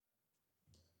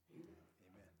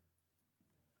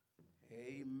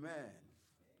Amen.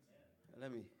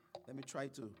 Let me try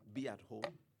to be at home.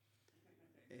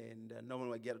 And normally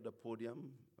when I get at the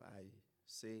podium, I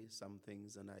say some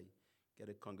things and I get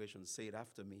a congregation say it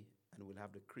after me, and we'll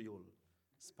have the Creole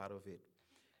as part of it.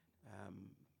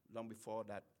 Long before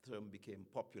that term became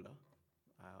popular,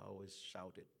 I always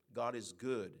shouted, God is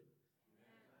good.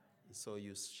 And so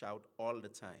you shout all the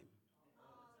time.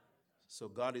 So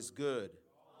God is good.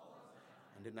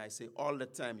 And then I say all the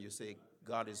time, you say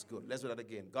God is good. Let's do that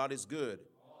again. God is good.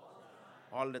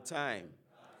 All the time.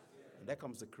 And there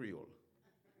comes the Creole.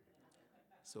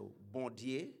 So bon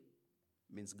Dieu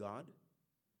means God.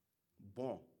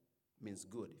 Bon means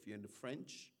good. If you're in the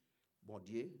French, bon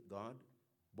Dieu, God,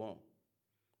 bon.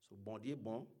 So bon Dieu,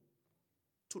 bon,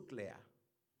 tout l'air.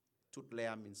 Tout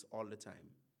l'air means all the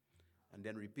time. And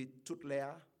then repeat, tout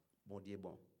l'air, bon Dieu,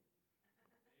 bon.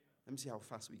 Let me see how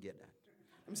fast we get that.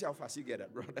 Let me see how fast you get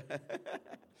that, brother.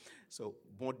 So,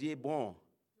 bon Dieu, bon,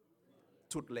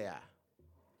 tout l'air.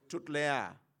 Tout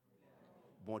l'air,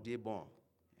 bon Dieu, bon.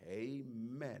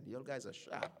 Amen. You guys are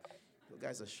sharp. You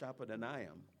guys are sharper than I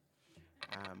am.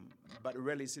 But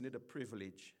really, it's indeed a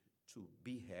privilege to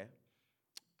be here.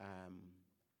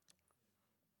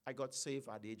 I got saved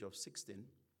at the age of 16.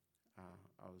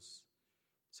 I was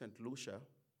St. Lucia,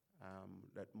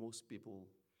 that most people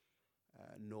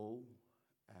know,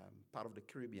 part of the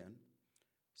Caribbean.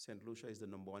 St. Lucia is the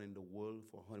number one in the world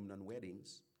for honeymoon and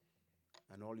weddings.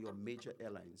 And all your major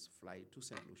airlines fly to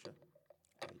St. Lucia.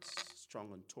 It's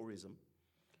strong on tourism.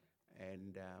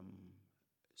 And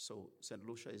so St.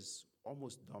 Lucia is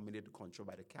almost dominated, controlled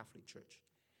by the Catholic Church.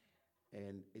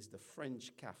 And it's the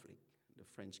French Catholic. The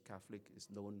French Catholic is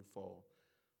known for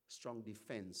strong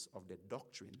defense of their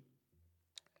doctrine.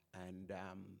 And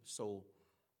so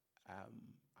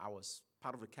I was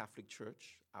part of the Catholic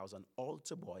Church. I was an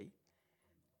altar boy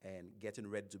and getting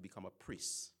ready to become a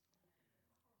priest.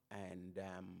 And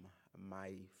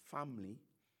my family,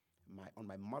 on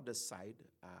my mother's side,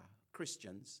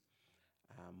 Christians.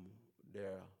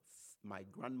 My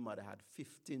grandmother had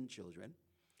 15 children,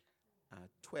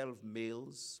 12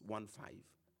 males,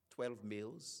 12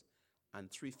 males, and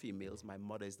 3 females. My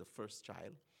mother is the first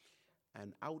child.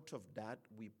 And out of that,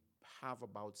 we have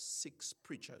about 6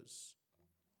 preachers.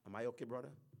 Am I okay, brother?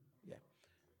 Yeah.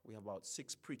 We have about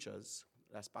 6 preachers.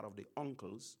 That's part of the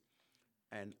uncles.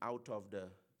 And out of the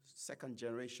second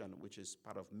generation, which is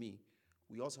part of me,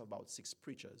 we also have about 6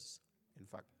 preachers. In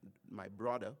fact, my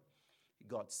brother, he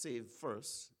got saved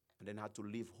first and then had to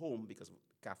leave home because of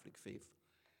Catholic faith.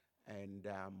 And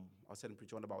I was telling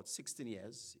preacher, in about 16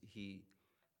 years, he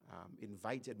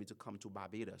invited me to come to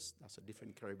Barbados. That's a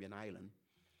different Caribbean island.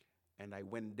 And I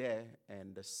went there,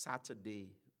 and the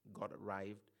Saturday God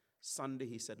arrived. Sunday,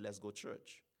 he said, let's go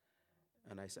church.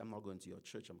 And I said, I'm not going to your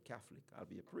church. I'm Catholic. I'll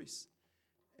be a priest.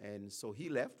 And so he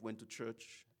left, went to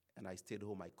church, and I stayed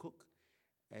home. I cooked.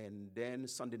 And then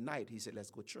Sunday night, he said, let's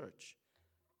go church.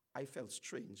 I felt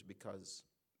strange because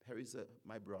here is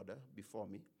my brother before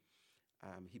me.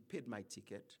 He paid my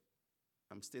ticket.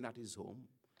 I'm staying at his home.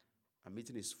 I'm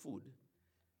eating his food.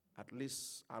 At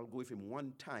least I'll go with him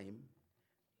one time.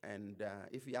 And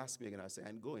if he asks me again, I'll say,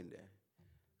 I'm going there.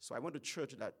 So I went to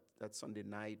church that Sunday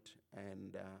night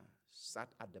and sat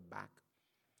at the back.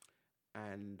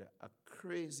 And a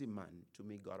crazy man to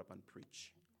me got up and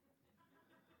preached.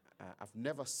 I've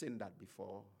never seen that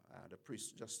before. The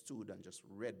priest just stood and just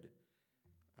read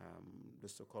the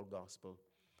so-called gospel.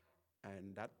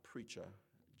 And that preacher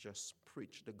just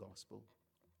preached the gospel.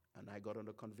 And I got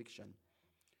under conviction.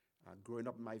 Growing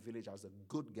up in my village, I was a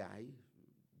good guy.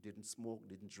 Didn't smoke,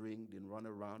 didn't drink, didn't run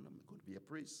around. I'm going to be a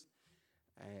priest.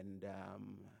 And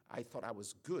I thought I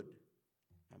was good.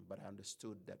 But I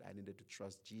understood that I needed to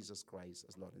trust Jesus Christ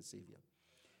as Lord and Savior.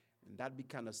 And that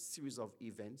became a series of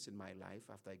events in my life.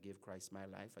 After I gave Christ my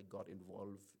life, I got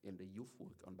involved in the youth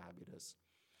work on Barbados.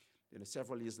 Then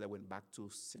several years later, I went back to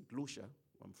St. Lucia,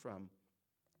 where I'm from,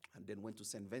 and then went to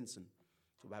St. Vincent,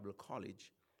 to Bible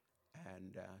College,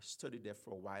 and studied there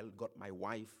for a while, got my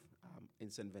wife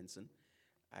in St. Vincent,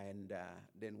 and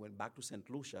then went back to St.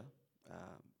 Lucia,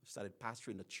 started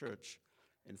pastoring the church.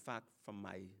 In fact, from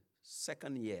my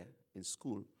second year in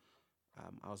school,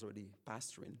 I was already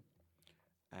pastoring.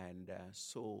 And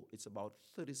so it's about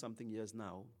 30-something years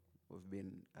now we've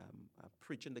been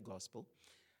preaching the gospel.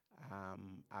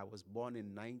 I was born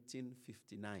in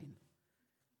 1959.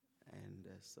 And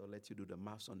so let you do the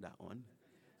maths on that one.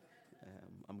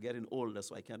 I'm getting older,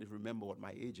 so I can't even remember what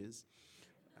my age is.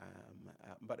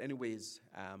 But anyways,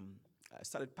 I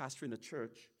started pastoring a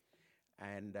church.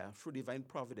 And through divine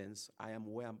providence, I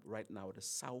am where I'm right now, the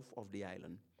south of the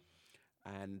island.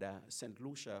 And St.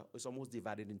 Lucia is almost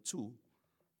divided in two.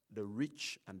 the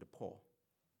rich and the poor.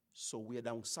 So we're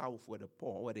down south where the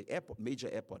poor, where the airport, major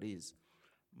airport is,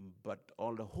 but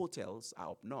all the hotels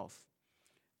are up north.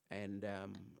 And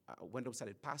I went up,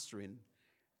 started pastoring,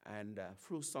 and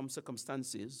through some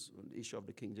circumstances, on the issue of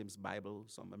the King James Bible,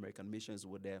 some American missions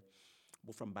were there,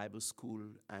 both from Bible school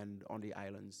and on the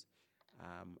islands.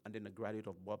 And then a graduate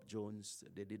of Bob Jones,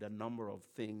 they did a number of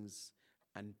things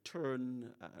and turned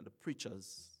the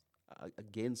preachers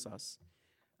against us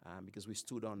because we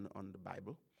stood on the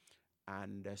Bible.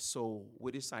 And so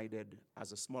we decided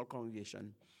as a small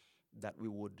congregation that we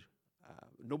would,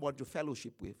 nobody to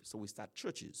fellowship with, so we start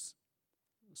churches.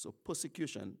 So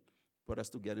persecution brought us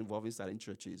to get involved in starting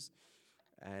churches.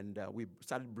 And we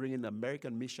started bringing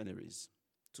American missionaries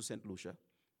to St. Lucia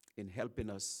in helping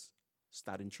us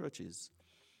starting churches.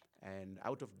 And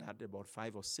out of that, there are about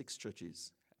 5 or 6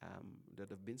 churches that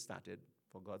have been started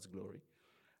for God's glory.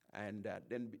 And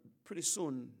then pretty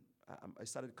soon, I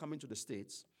started coming to the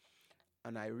States,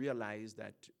 and I realized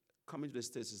that coming to the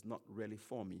States is not really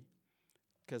for me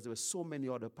because there were so many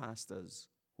other pastors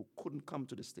who couldn't come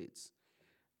to the States.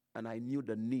 And I knew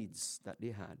the needs that they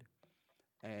had.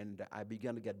 And I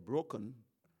began to get broken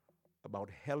about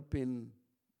helping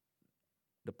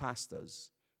the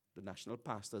pastors, the national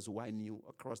pastors who I knew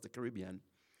across the Caribbean.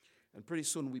 And pretty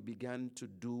soon we began to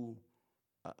do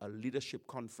a leadership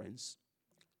conference.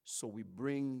 So we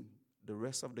bring the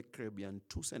rest of the Caribbean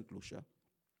to St. Lucia.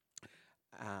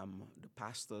 The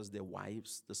pastors, their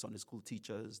wives, the Sunday school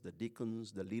teachers, the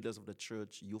deacons, the leaders of the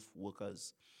church, youth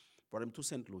workers, brought them to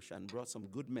St. Lucia and brought some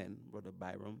good men, Brother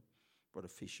Byram, Brother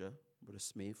Fisher, Brother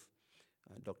Smith,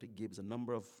 Dr. Gibbs, a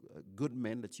number of good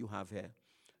men that you have here,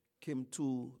 came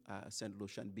to St.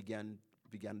 Lucia and began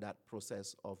that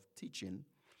process of teaching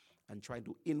and trying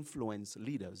to influence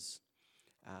leaders.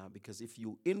 Because if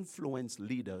you influence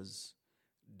leaders,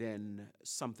 then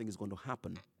something is going to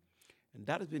happen. And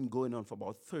that has been going on for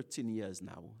about 13 years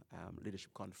now,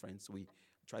 leadership conference. We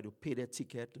try to pay their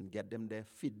ticket and get them there,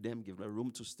 feed them, give them a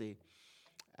room to stay.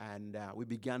 And we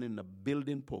began in a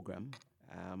building program.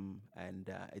 And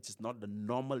it is not the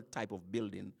normal type of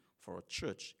building for a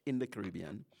church in the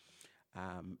Caribbean.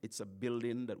 It's a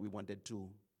building that we wanted to,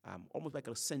 almost like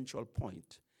a central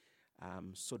point.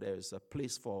 So there's a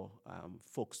place for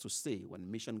folks to stay.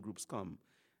 When mission groups come,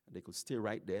 they could stay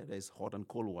right there. There's hot and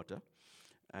cold water.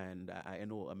 And I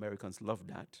know Americans love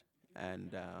that.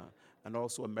 And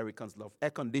also Americans love air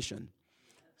condition.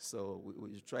 So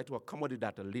we try to accommodate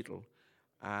that a little.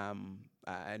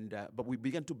 But we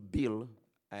began to build,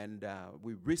 and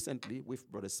we recently, with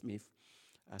Brother Smith,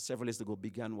 several years ago,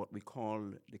 began what we call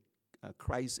the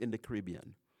Christ in the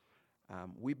Caribbean.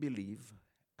 We believe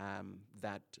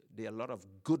that there are a lot of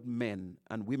good men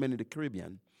and women in the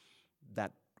Caribbean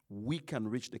that we can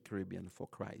reach the Caribbean for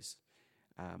Christ.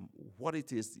 What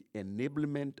it is,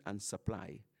 enablement and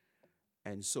supply.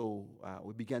 And so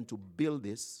we began to build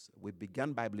this. We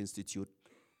began Bible Institute,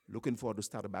 looking forward to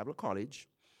start a Bible college.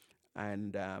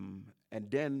 And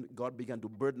then God began to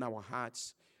burden our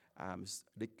hearts. How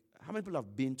many people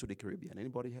have been to the Caribbean?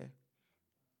 Anybody here?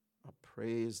 Oh,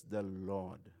 praise the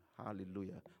Lord.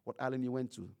 Hallelujah. What island you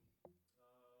went to? A bunch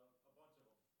of them.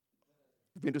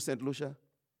 You've been to St. Lucia? No,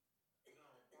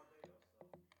 Barbados. So.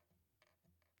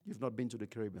 You've not been to the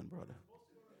Caribbean, brother. We were supposed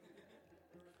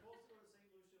to go to St.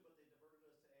 Lucia, but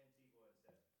they diverted us to Antigua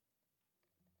instead.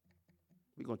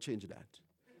 We're going to change that.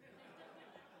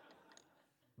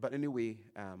 But anyway,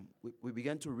 we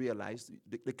began to realize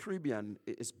the Caribbean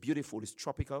is beautiful. It's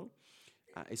tropical.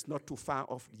 It's not too far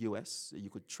off the U.S. You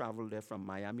could travel there from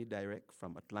Miami direct,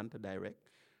 from Atlanta direct,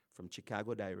 from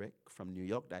Chicago direct, from New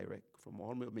York direct, from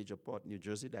all major port, New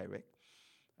Jersey direct.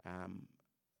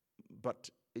 But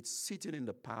it's sitting in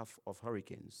the path of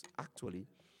hurricanes. Actually,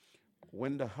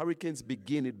 when the hurricanes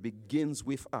begin, it begins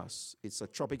with us. It's a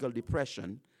tropical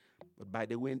depression. But by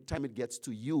the time it gets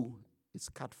to you, it's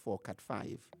Cat 4, Cat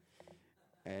 5.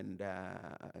 And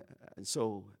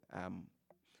so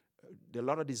there are a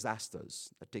lot of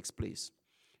disasters that takes place.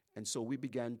 And so we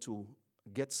began to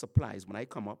get supplies. When I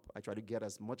come up, I try to get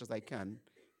as much as I can,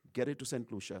 get it to St.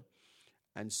 Lucia.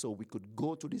 And so we could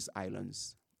go to these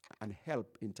islands and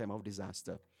help in time of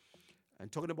disaster.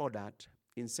 And talking about that,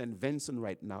 in St. Vincent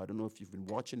right now, I don't know if you've been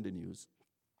watching the news,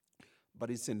 but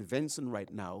in St. Vincent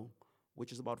right now,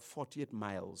 which is about 48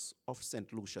 miles off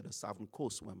St. Lucia, the southern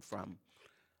coast where I'm from,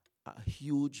 a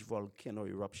huge volcano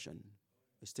eruption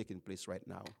is taking place right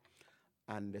now.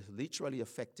 And it's literally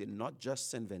affecting not just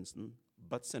St. Vincent,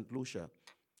 but St. Lucia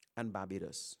and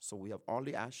Barbados. So we have all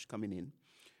the ash coming in,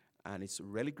 and it's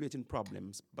really creating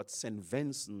problems, but St.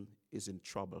 Vincent is in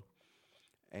trouble.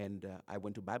 And I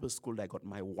went to Bible school. I got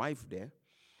my wife there,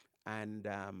 and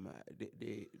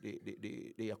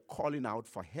they are calling out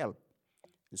for help.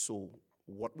 And so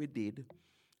what we did,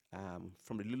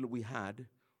 from the little we had,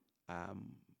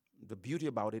 the beauty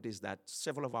about it is that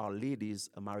several of our ladies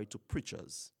are married to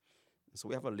preachers. So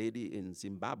we have a lady in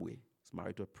Zimbabwe who's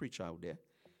married to a preacher out there.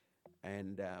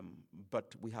 And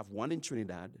but we have one in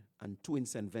Trinidad and two in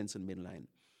St. Vincent Mainland.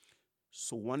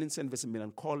 So one in St. Vincent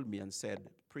Mainland called me and said,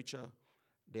 "Preacher,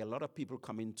 there are a lot of people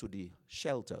coming to the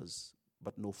shelters,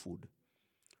 but no food,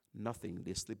 nothing.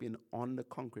 They're sleeping on the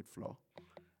concrete floor.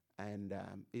 And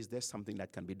is there something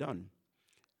that can be done?"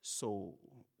 So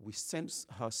we sent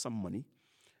her some money,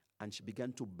 and she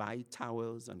began to buy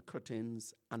towels and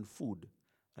curtains and food,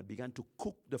 and began to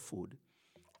cook the food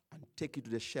and take it to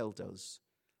the shelters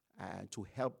to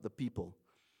help the people.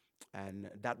 And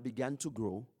that began to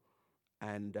grow.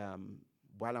 And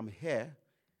while I'm here,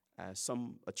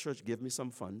 a church gave me some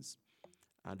funds.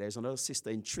 And there's another sister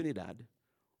in Trinidad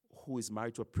who is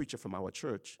married to a preacher from our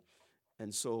church.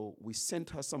 And so we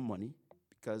sent her some money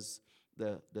because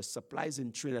the supplies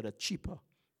in Trinidad are cheaper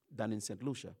than in St.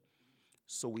 Lucia.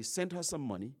 So we sent her some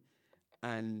money,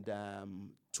 and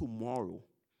tomorrow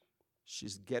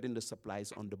she's getting the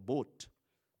supplies on the boat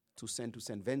to send to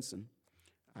St. Vincent.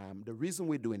 The reason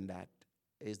we're doing that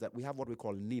is that we have what we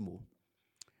call NEMO,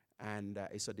 and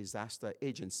it's a disaster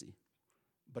agency.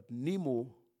 But NEMO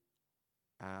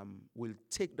will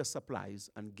take the supplies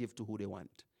and give to who they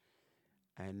want.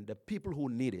 And the people who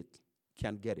need it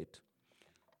can get it.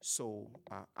 So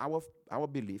our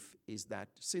belief is that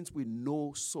since we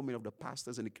know so many of the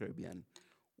pastors in the Caribbean,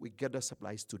 we get the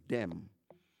supplies to them.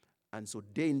 And so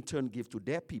they in turn give to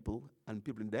their people and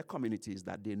people in their communities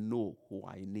that they know who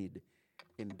I need.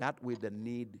 In that way, the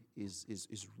need is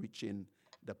reaching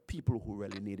the people who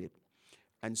really need it.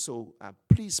 And so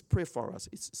please pray for us.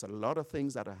 It's a lot of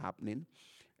things that are happening.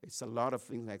 It's a lot of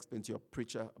things, I explained to your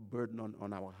preacher, a burden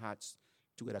on our hearts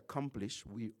to get accomplished.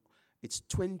 It's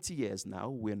 20 years now.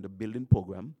 We're in the building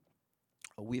program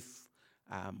with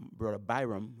Brother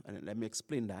Byram, and let me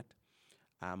explain that.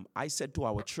 I said to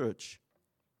our church,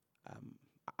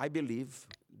 I believe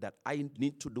that I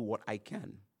need to do what I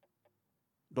can.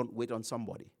 Don't wait on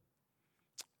somebody.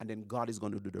 And then God is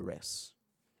going to do the rest.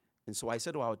 And so I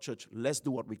said to our church, let's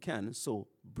do what we can. So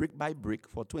brick by brick,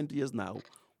 for 20 years now,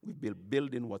 we've been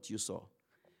building what you saw.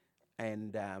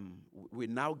 And we're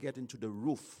now getting to the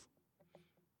roof,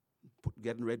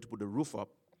 getting ready to put the roof up.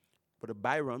 But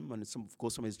Byram, and some, of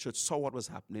course, from his church saw what was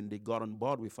happening. They got on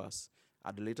board with us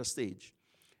at the later stage.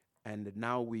 And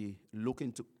now we're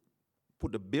looking to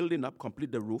put the building up,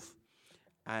 complete the roof.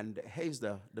 And here's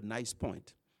the nice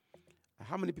point.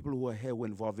 How many people who are here were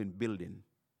involved in building?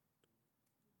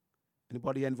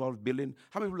 Anybody involved in building?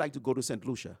 How many people like to go to St.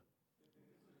 Lucia?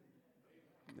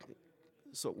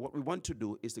 So what we want to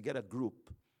do is to get a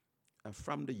group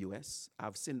from the U.S.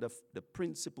 I've seen the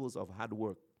principles of hard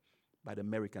work by the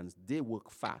Americans. They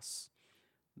work fast.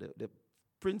 The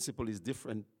principle is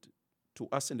different to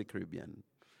us in the Caribbean.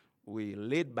 We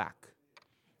laid back.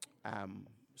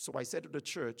 So I said to the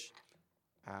church,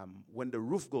 when the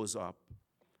roof goes up,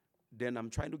 then I'm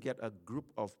trying to get a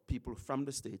group of people from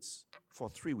the States for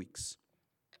 3 weeks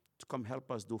to come help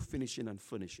us do finishing and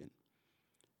furnishing.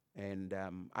 And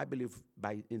I believe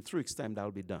in 3 weeks' time, that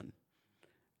will be done.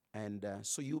 And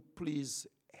so you please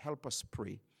help us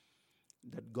pray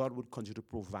that God would continue to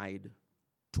provide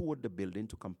toward the building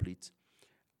to complete,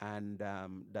 and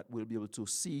that we'll be able to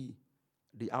see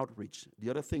the outreach. The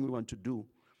other thing we want to do,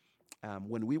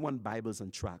 when we want Bibles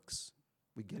and tracts,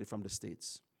 we get it from the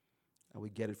States, and we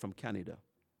get it from Canada.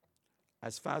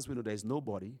 As far as we know, there's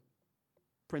nobody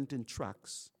printing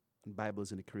tracts and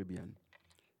Bibles in the Caribbean.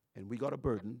 And we got a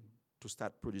burden to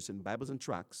start producing Bibles and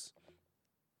tracts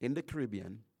in the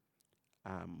Caribbean,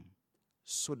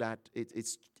 so that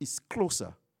it's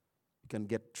closer. You can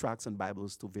get tracts and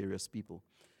Bibles to various people.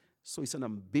 So it's an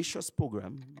ambitious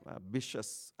program,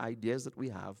 ambitious ideas that we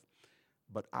have,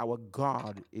 but our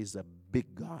God is a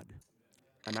big God.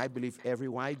 And I believe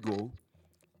everywhere I go,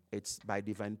 it's by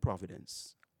divine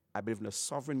providence. I believe in a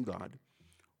sovereign God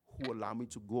who allow me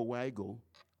to go where I go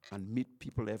and meet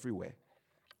people everywhere,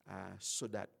 so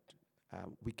that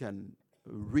we can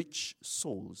reach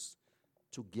souls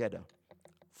together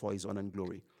for his honor and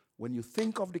glory. When you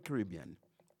think of the Caribbean,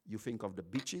 you think of the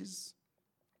beaches,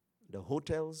 the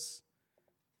hotels,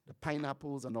 the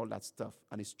pineapples and all that stuff,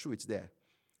 and it's true, it's there.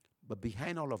 But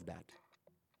behind all of that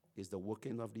is the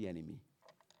working of the enemy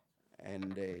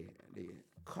and the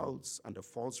cults and the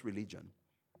false religion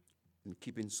and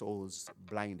keeping souls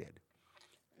blinded.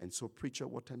 And so, preacher,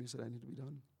 what time you said I need to be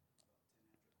done?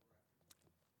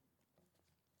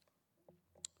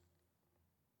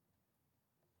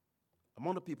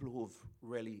 among the people who have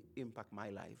really impacted my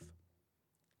life,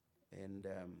 and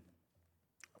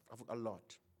I've a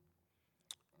lot.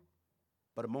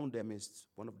 But among them is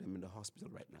one of them in the hospital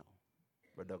right now,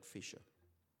 Brother Doug Fisher.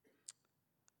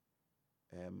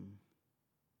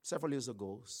 Several years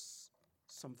ago,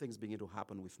 some things began to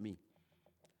happen with me.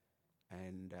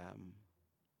 And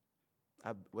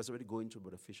I was already going to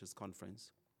Brother Fisher's conference,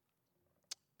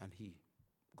 and he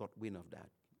got wind of that,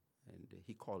 and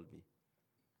he called me.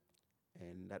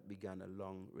 And that began a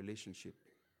long relationship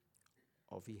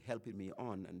of he helping me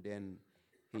on, and then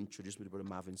he introduced me to Brother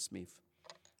Marvin Smith.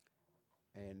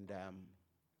 And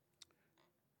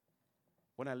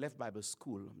when I left Bible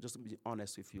school, I'm just going to be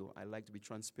honest with you, I like to be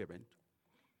transparent.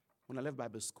 When I left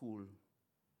Bible school,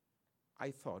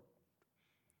 I thought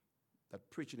that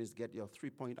preaching is get your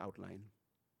 3-point outline,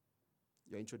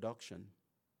 your introduction,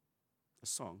 a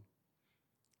song,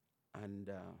 and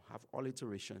have all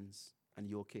iterations, and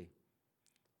you're okay.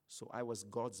 So I was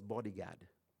God's bodyguard.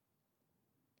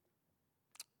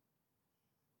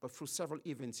 But through several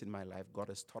events in my life, God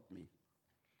has taught me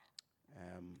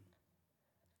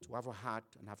to have a heart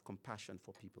and have compassion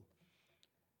for people.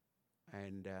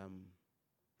 And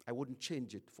I wouldn't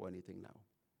change it for anything now.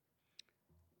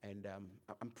 And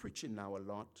I'm preaching now a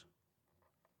lot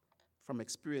from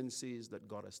experiences that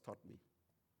God has taught me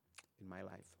in my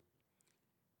life.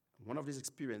 One of these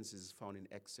experiences is found in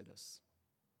Exodus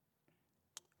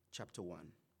chapter 1.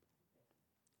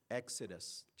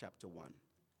 Exodus chapter 1.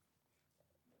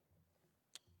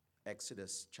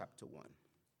 Exodus chapter 1.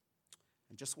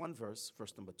 And just one verse,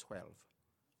 verse number 12.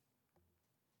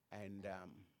 And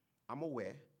I'm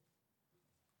aware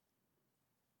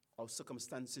of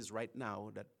circumstances right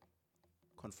now that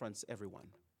confronts everyone.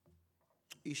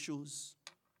 Issues,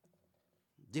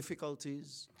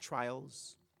 difficulties,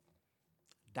 trials,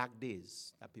 dark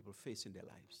days that people face in their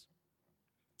lives.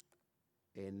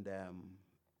 And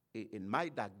in my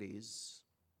dark days,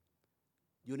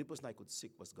 the only person I could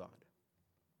seek was God.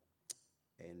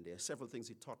 And there are several things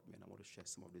he taught me, and I want to share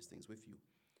some of these things with you.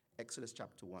 Exodus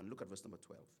chapter 1, look at verse number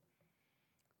 12.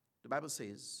 The Bible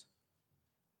says,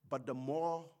 but the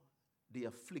more they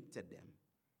afflicted them,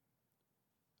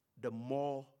 the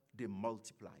more they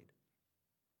multiplied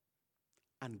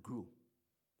and grew.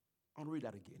 I'll read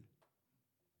that again.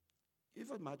 If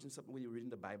you imagine something when you're reading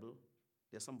the Bible,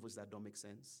 there's some words that don't make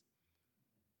sense.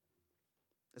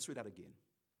 Let's read that again.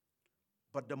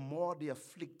 But the more they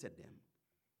afflicted them,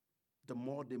 the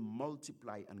more they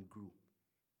multiply and grew.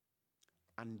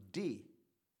 And they,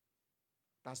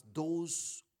 that's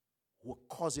those who were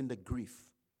causing the grief,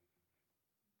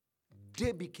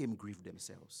 they became grief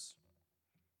themselves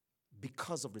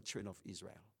because of the children of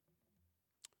Israel.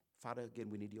 Father, again,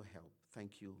 we need your help.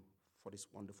 Thank you for this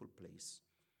wonderful place.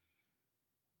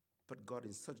 But God,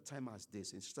 in such a time as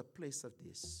this, in such a place as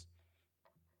this,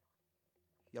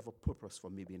 you have a purpose for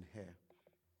me being here.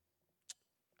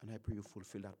 And I pray you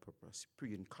fulfill that purpose. Pray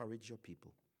you encourage your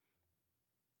people.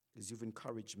 As you've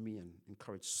encouraged me and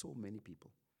encouraged so many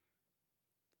people.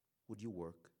 Would you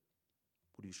work?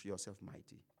 Would you show yourself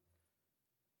mighty?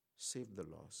 Save the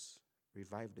lost.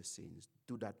 Revive the saints.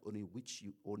 Do that only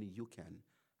you can.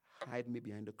 Hide me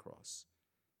behind the cross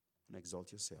and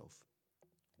exalt yourself.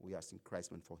 We ask in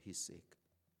Christ's name for his sake.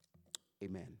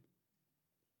 Amen.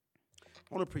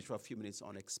 I want to preach for a few minutes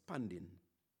on expanding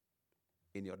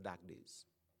in your dark days.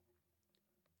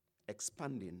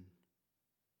 Expanding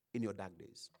in your dark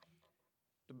days.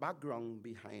 The background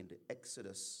behind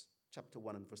Exodus chapter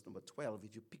 1 and verse number 12,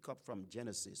 if you pick up from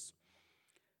Genesis,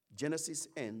 Genesis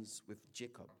ends with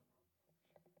Jacob,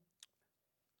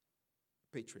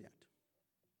 patriarch,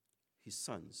 his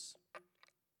sons.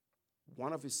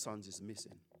 One of his sons is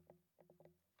missing.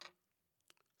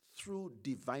 Through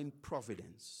divine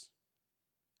providence,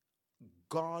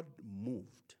 God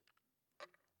moved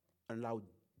and allowed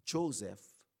Joseph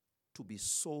to be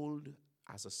sold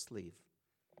as a slave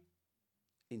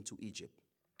into Egypt.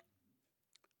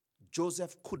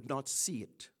 Joseph could not see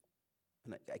it.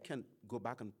 And I can't go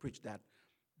back and preach that.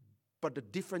 But the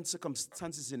different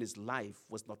circumstances in his life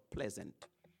was not pleasant.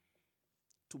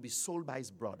 To be sold by his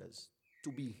brothers,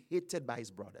 to be hated by his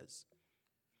brothers.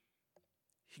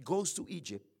 He goes to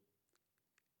Egypt.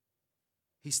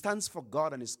 He stands for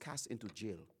God and is cast into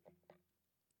jail.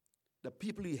 The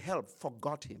people he helped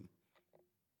forgot him.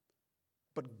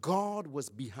 But God was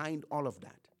behind all of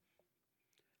that.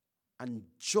 And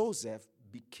Joseph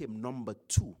became number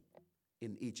 2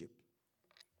 in Egypt.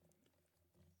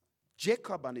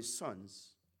 Jacob and his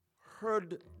sons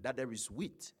heard that there is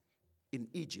wheat in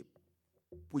Egypt,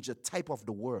 which is a type of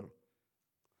the world.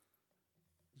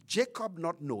 Jacob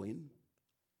not knowing,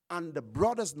 and the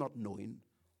brothers not knowing,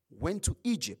 went to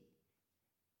Egypt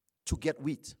to get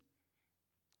wheat,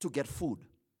 to get food.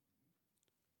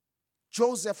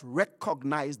 Joseph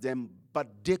recognized them,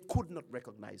 but they could not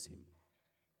recognize him.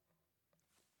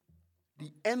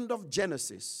 The end of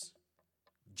Genesis,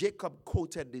 Jacob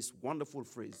quoted this wonderful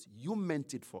phrase, "You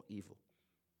meant it for evil,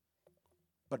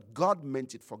 but God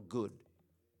meant it for good,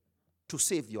 to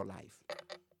save your life."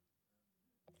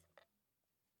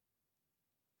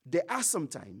 There are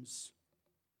sometimes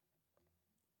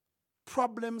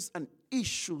problems and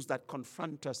issues that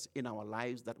confront us in our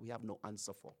lives that we have no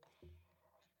answer for.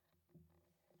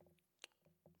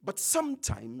 But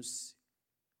sometimes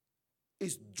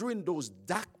it's during those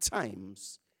dark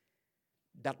times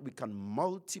that we can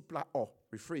multiply, or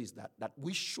rephrase that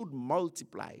we should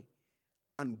multiply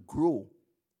and grow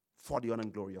for the honor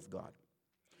and glory of God.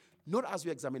 Note as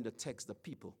we examine the text, the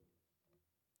people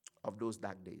of those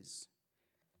dark days.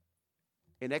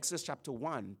 In Exodus chapter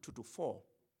 1, 2-4,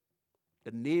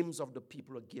 the names of the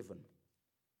people are given.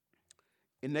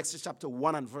 In Exodus chapter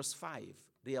 1 and verse 5,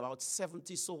 there are about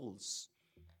 70 souls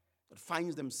that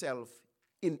find themselves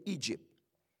in Egypt.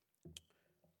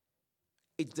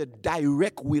 It's the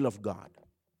direct will of God.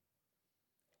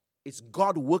 It's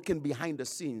God working behind the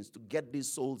scenes to get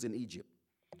these souls in Egypt.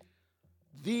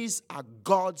 These are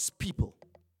God's people.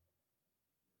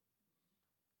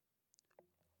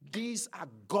 These are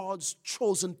God's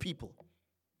chosen people.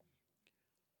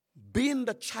 Being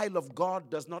the child of God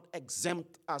does not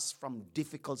exempt us from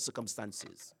difficult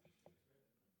circumstances.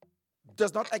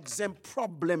 Does not exempt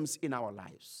problems in our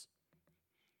lives.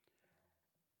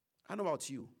 I don't know about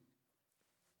you,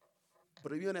 but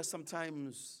to be honest,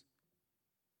 sometimes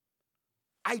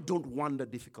I don't want the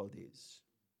difficult days.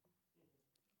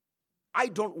 I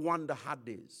don't want the hard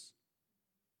days.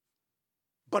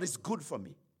 But it's good for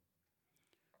me.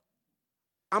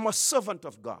 I'm a servant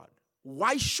of God.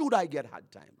 Why should I get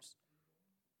hard times?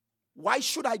 Why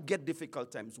should I get difficult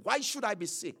times? Why should I be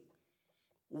sick?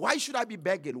 Why should I be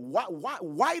begging?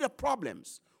 Why the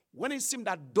problems? When it seemed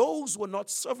that those who are not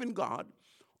serving God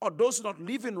or those who are not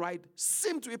living right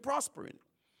seem to be prospering.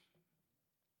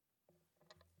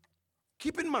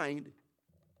 Keep in mind,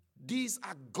 these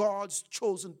are God's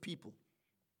chosen people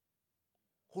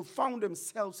who found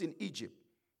themselves in Egypt.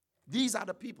 These are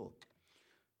the people.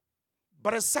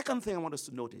 But a second thing I want us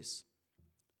to notice,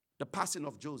 the passing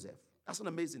of Joseph. That's an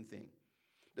amazing thing.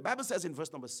 The Bible says in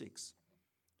verse number 6,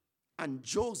 and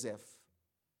Joseph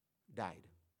died.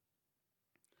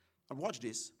 And watch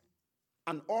this.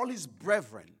 And all his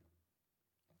brethren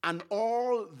and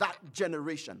all that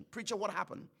generation. Preacher, what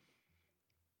happened?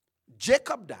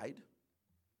 Jacob died.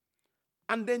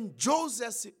 And then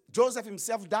Joseph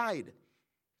himself died.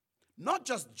 Not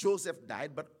just Joseph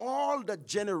died, but all the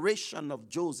generation of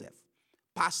Joseph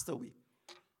passed away.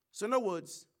 So in other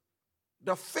words,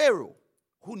 the Pharaoh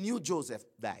who knew Joseph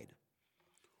died.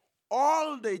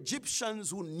 All the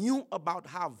Egyptians who knew about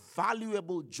how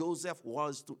valuable Joseph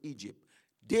was to Egypt,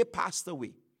 they passed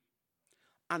away.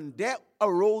 And there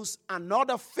arose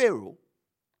another Pharaoh,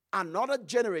 another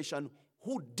generation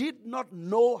who did not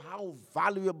know how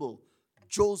valuable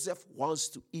Joseph was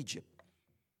to Egypt.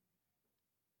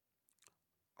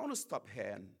 I want to stop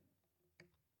here.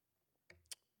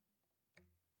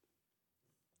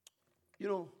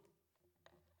 And,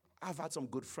 I've had some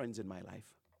good friends in my life.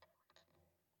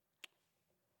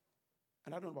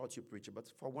 And I don't know about you, preacher, but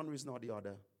for one reason or the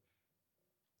other,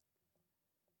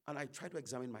 and I try to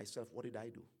examine myself, what did I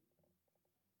do?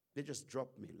 They just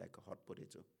dropped me like a hot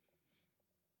potato.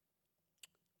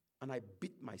 And I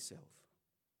beat myself.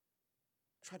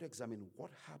 Try to examine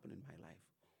what happened in my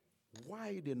life. Why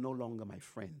are they no longer my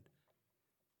friend?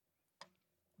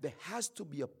 There has to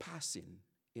be a passing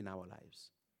in our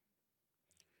lives.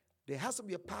 There has to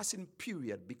be a passing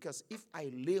period, because if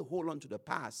I lay hold on to the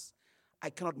past, I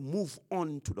cannot move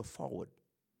on to the forward,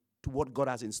 to what God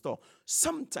has in store.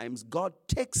 Sometimes God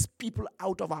takes people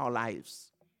out of our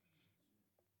lives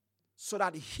so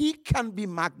that He can be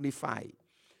magnified.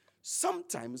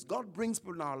 Sometimes God brings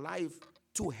people in our life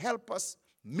to help us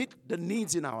meet the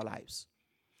needs in our lives.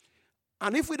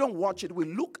 And if we don't watch it, we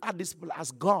look at these people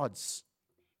as gods.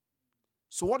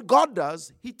 So what God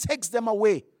does, He takes them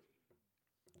away.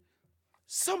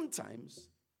 Sometimes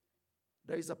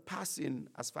there is a passing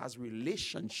as far as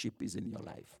relationship is in your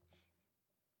life.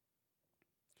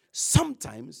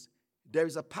 Sometimes there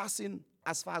is a passing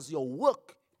as far as your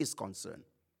work is concerned.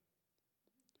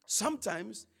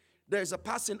 Sometimes there is a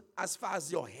passing as far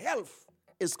as your health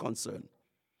is concerned.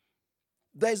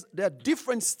 There are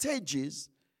different stages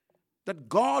that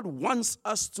God wants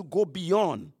us to go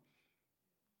beyond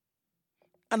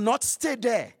and not stay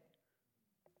there.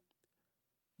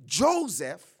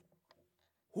 Joseph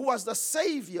who was the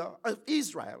savior of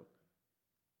Israel,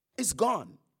 is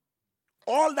gone.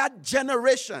 All that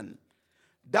generation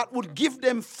that would give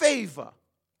them favor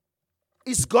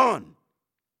is gone.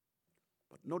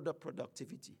 But not the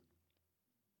productivity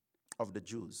of the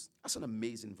Jews. That's an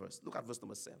amazing verse. Look at verse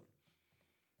number 7.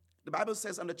 The Bible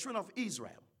says, and the children of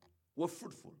Israel were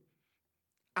fruitful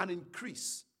and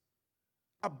increased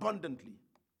abundantly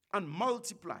and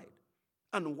multiplied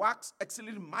and waxed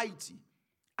exceedingly mighty,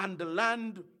 and the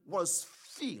land was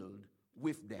filled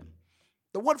with them.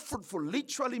 The word fruitful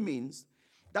literally means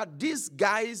that these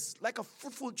guys, like a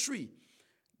fruitful tree,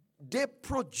 they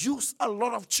produce a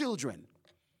lot of children.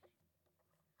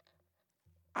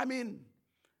 I mean,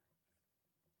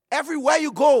 everywhere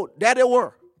you go, there they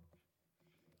were.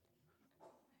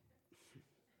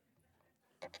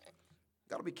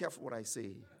 Got to be careful what I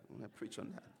say when I preach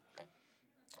on that.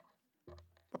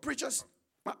 But preachers,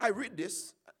 I read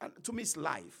this, and to me it's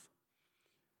life.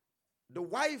 The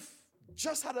wife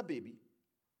just had a baby,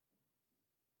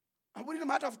 and within a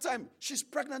matter of time, she's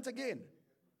pregnant again.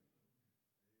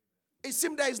 It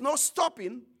seems there is no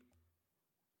stopping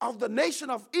of the nation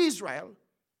of Israel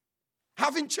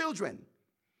having children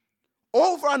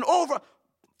over and over.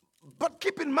 But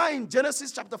keep in mind,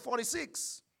 Genesis chapter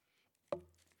 46.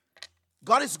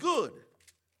 God is good.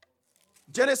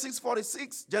 Genesis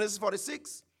 46.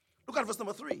 Look at verse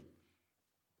number 3.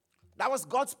 That was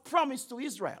God's promise to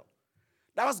Israel.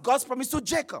 That was God's promise to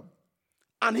Jacob.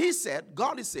 And he said,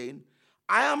 God is saying,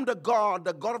 I am the God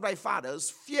of thy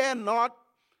fathers. Fear not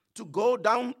to go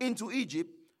down into Egypt,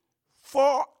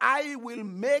 for I will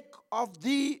make of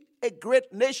thee a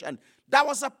great nation. That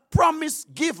was a promise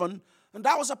given, and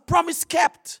that was a promise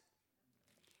kept.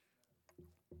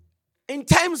 In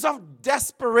times of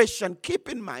desperation, keep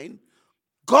in mind,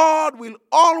 God will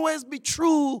always be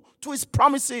true to his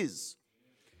promises.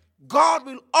 God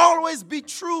will always be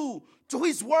true to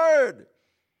his word.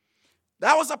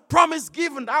 That was a promise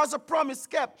given. That was a promise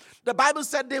kept. The Bible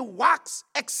said they wax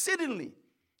exceedingly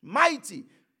mighty.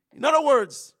 In other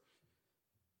words,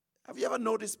 have you ever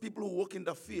noticed people who work in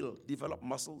the field develop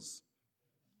muscles?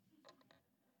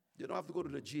 They don't have to go to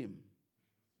the gym.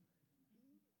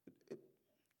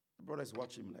 The brothers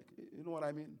watch him like, you know what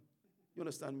I mean? You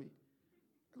understand me?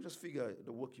 You just figure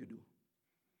the work you do.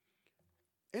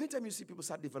 Anytime you see people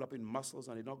start developing muscles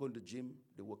and they're not going to the gym,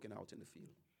 they're working out in the field.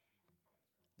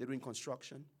 They're doing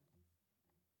construction.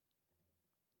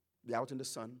 They're out in the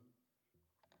sun.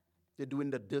 They're doing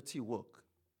the dirty work.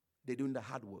 They're doing the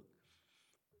hard work.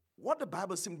 What the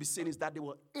Bible seems to be saying is that they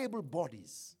were able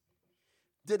bodies.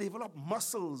 They developed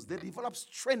muscles. They developed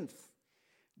strength.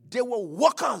 They were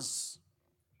workers.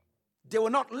 They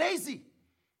were not lazy.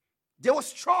 They were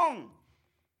strong.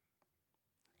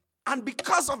 And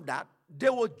because of that, they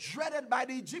were dreaded by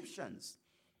the Egyptians.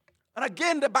 And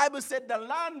again, the Bible said the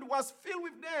land was filled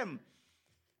with them.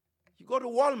 You go to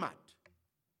Walmart,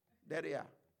 there they are.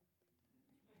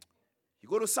 You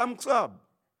go to some club,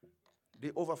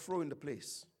 they overflow in the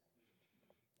place.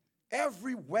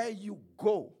 Everywhere you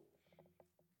go,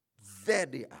 there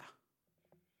they are.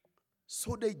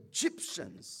 So the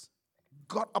Egyptians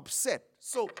got upset.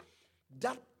 So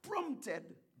that prompted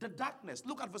the darkness.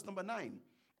 Look at verse number 9.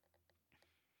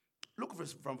 Look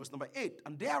from verse number 8.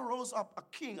 And there rose up a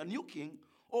king, a new king,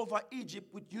 over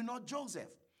Egypt, which you know Joseph.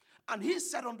 And he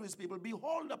said unto his people,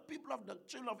 behold, the people of the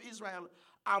children of Israel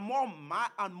are more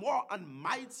and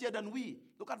mightier than we.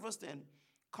 Look at verse 10.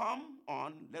 Come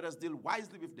on, let us deal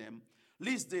wisely with them,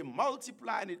 lest they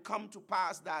multiply, and it come to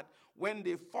pass that when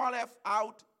they falleth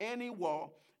out any war,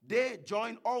 they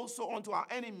join also unto our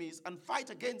enemies and fight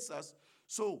against us.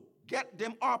 So get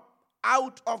them up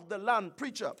out of the land.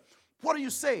 Preacher, what are you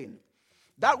saying?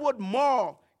 That word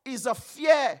more is a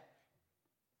fear.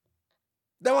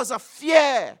 There was a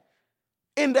fear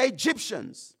in the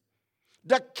Egyptians.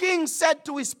 The king said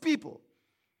to his people,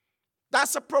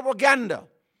 that's a propaganda.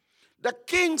 The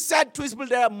king said to his people,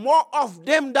 there are more of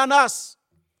them than us.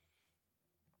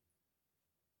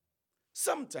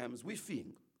 Sometimes we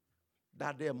think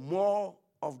that there are more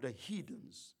of the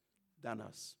heathens than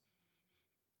us.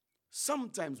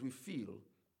 Sometimes we feel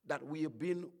that we have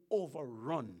been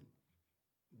overrun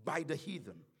by the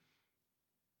heathen.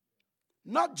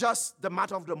 Not just the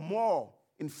matter of the more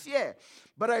in fear,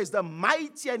 but there is the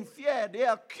mighty in fear. They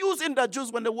are accusing the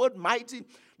Jews, when the word mighty,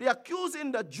 they are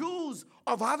accusing the Jews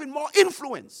of having more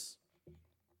influence.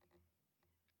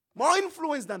 More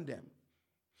influence than them.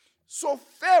 So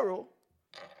Pharaoh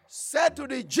said to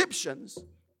the Egyptians,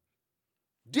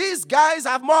 these guys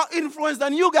have more influence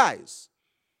than you guys.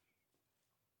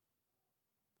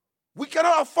 We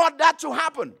cannot afford that to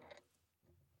happen.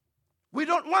 We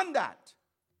don't want that.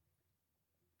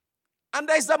 And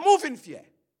there's a move in fear.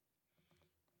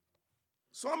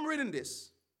 So I'm reading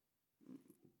this.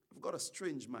 I've got a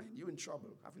strange mind. You're in trouble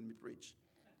having me preach.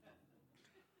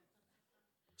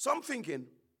 So I'm thinking,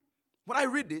 when I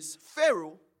read this,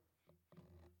 Pharaoh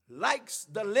likes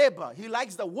the labor. He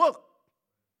likes the work.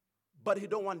 But he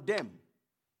don't want them.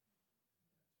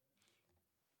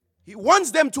 He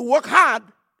wants them to work hard.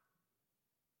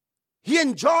 He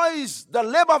enjoys the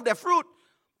labor of the fruit,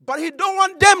 but he don't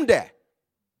want them there.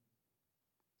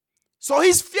 So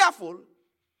he's fearful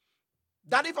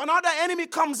that if another enemy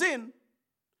comes in,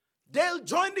 they'll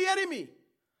join the enemy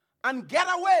and get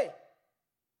away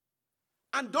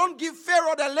and don't give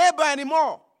Pharaoh the labor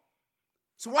anymore.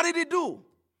 So what did he do?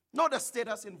 Not the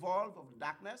status involved of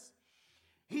darkness.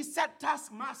 He set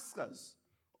taskmasters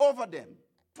over them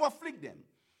to afflict them.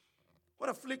 What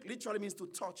afflict literally means to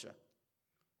torture.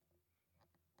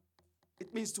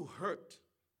 It means to hurt.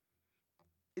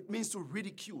 It means to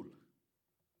ridicule.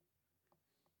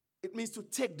 It means to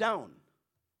take down.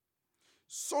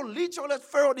 So literally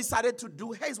Pharaoh decided to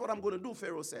do, here's what I'm going to do,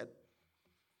 Pharaoh said.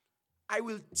 I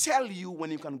will tell you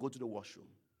when you can go to the washroom.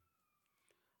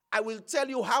 I will tell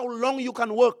you how long you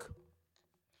can work.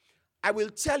 I will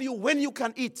tell you when you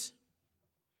can eat.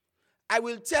 I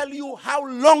will tell you how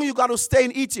long you got to stay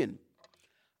in eating.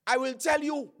 I will tell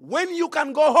you when you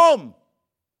can go home.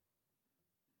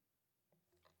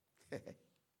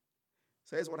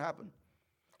 So here's what happened.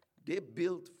 They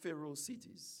built Pharaoh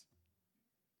cities.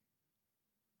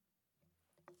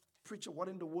 Preacher, what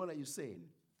in the world are you saying?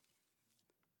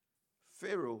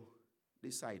 Pharaoh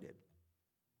decided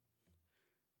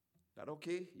that,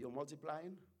 okay, you're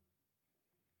multiplying.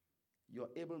 You're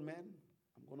able men.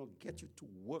 I'm going to get you to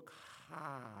work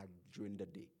hard during the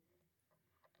day.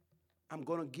 I'm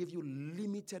going to give you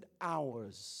limited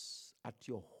hours at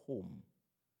your home.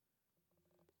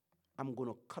 I'm going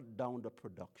to cut down the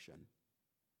production.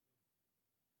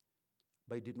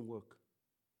 But it didn't work.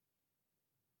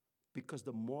 Because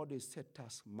the more they set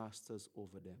taskmasters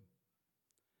over them,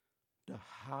 the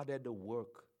harder the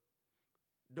work,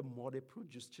 the more they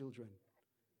produce children.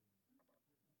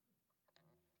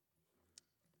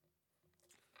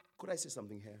 Could I say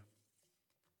something here?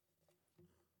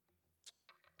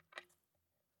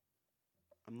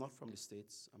 I'm not from the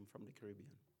States, I'm from the Caribbean.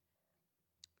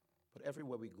 But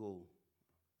everywhere you go,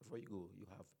 you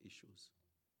have issues.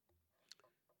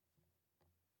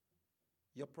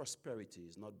 Your prosperity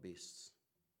is not based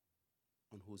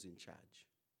on who's in charge.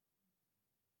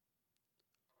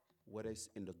 Whether it's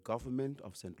in the government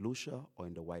of St. Lucia or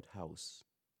in the White House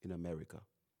in America.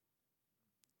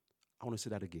 I want to say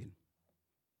that again.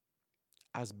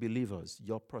 As believers,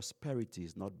 your prosperity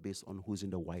is not based on who's in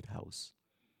the White House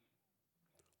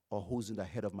or who's in the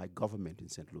head of my government in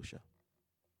St. Lucia.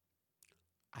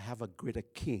 I have a greater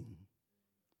king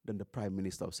than the Prime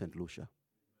Minister of St. Lucia.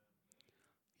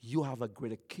 You have a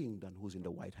greater king than who's in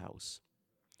the White House.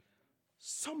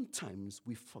 Sometimes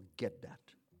we forget that.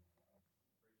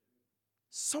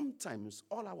 Sometimes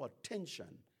all our attention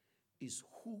is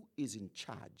who is in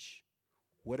charge,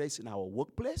 whether it's in our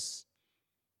workplace,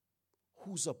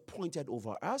 who's appointed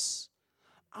over us,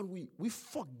 and we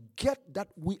forget that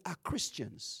we are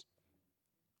Christians.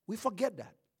 We forget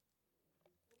that.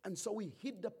 And so we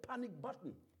hit the panic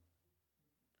button.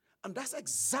 And that's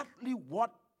exactly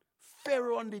what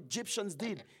Pharaoh and the Egyptians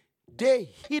did. They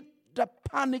hit the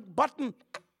panic button.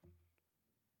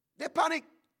 They panic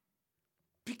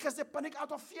because they panic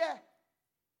out of fear.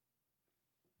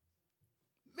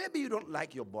 Maybe you don't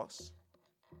like your boss.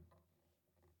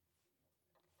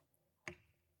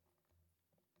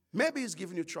 Maybe he's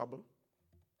giving you trouble.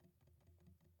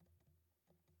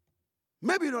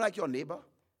 Maybe you don't like your neighbor.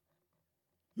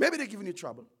 Maybe they're giving you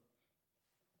trouble.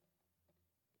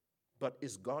 But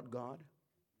is God God?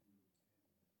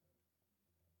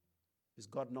 Is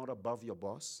God not above your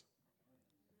boss?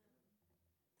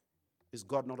 Is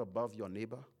God not above your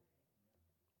neighbor?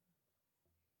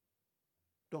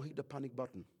 Don't hit the panic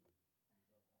button.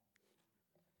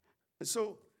 And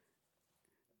so,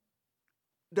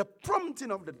 the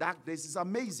prompting of the dark days is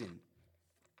amazing.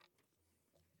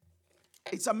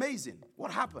 It's amazing what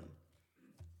happened.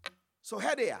 So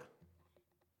here they are.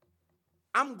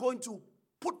 I'm going to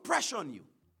put pressure on you.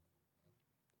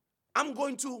 I'm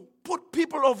going to put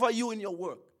people over you in your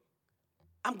work.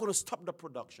 I'm going to stop the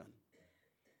production.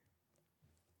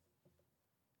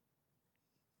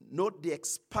 Note the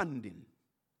expanding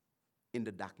in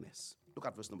the darkness. Look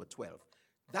at verse number 12.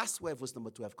 That's where verse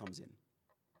number 12 comes in.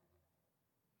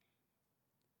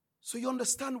 So you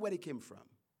understand where they came from.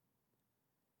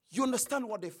 You understand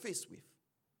what they're faced with.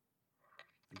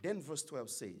 And then verse 12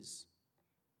 says,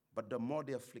 but the more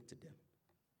they afflicted them,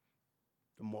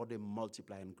 the more they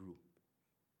multiplied and grew.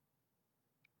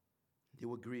 They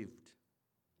were grieved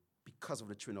because of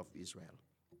the children of Israel.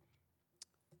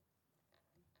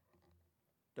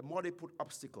 The more they put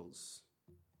obstacles,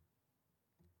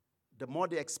 the more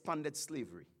they expanded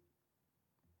slavery,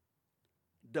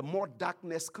 the more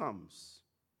darkness comes.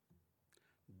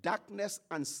 Darkness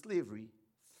and slavery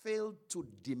failed to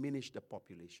diminish the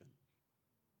population.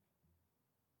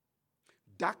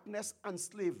 Darkness and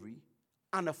slavery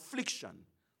and affliction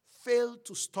failed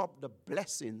to stop the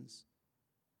blessings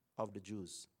of the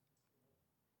Jews.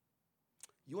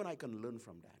 You and I can learn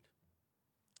from that.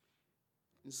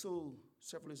 And so,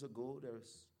 several years ago,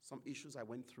 there's some issues I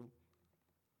went through.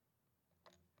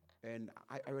 And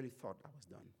I really thought I was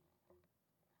done.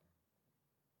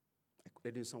 I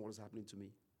didn't know what was happening to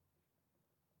me.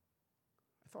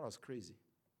 I thought I was crazy.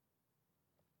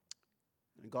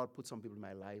 And God put some people in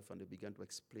my life, and they began to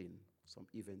explain some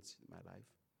events in my life.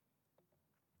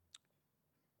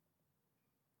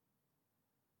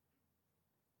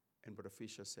 And Brother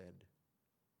Fisher said,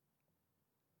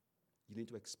 you need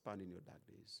to expand in your dark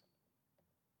days.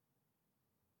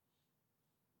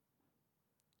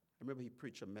 I remember he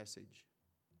preached a message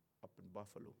up in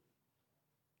Buffalo,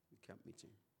 the camp meeting.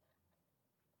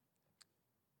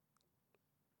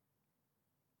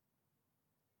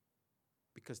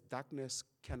 Because darkness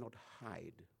cannot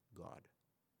hide God.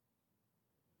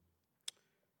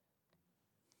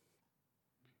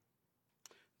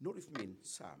 Note with me in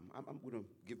Psalm. I'm going to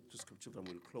give two scriptures and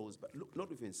we'll close, but note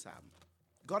with me in Psalm.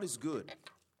 God is good.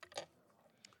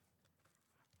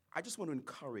 I just want to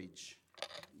encourage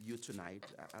you tonight,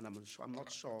 and I'm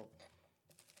not sure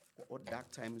what dark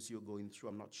times you're going through.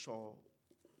 I'm not sure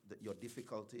your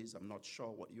difficulties. I'm not sure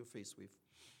what you're faced with.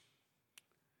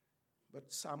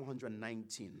 But Psalm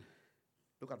 119,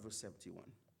 look at verse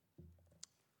 71.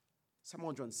 Psalm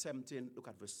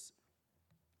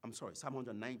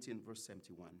 119, verse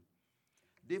 71.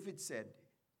 David said,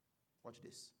 watch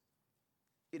this.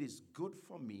 It is good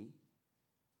for me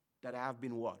that I have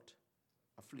been what?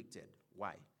 Afflicted.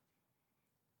 Why?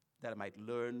 That I might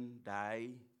learn, die.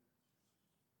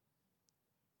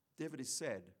 David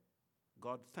said,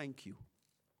 God, thank you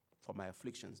for my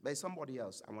afflictions. There's somebody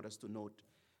else I want us to note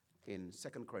in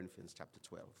 2 Corinthians chapter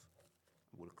 12.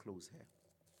 We'll close here.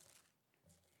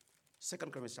 2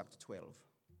 Corinthians chapter 12.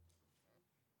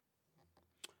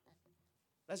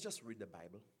 Let's just read the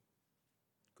Bible.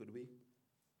 Could we?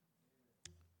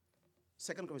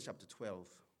 2 Corinthians chapter 12.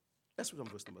 Let's read on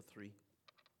verse number 3.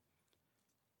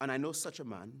 And I know such a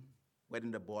man, whether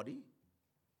in the body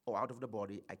or out of the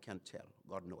body, I can't tell.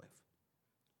 God knoweth.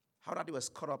 How that he was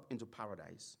caught up into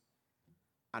paradise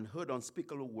and heard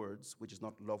unspeakable words which is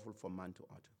not lawful for man to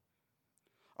utter.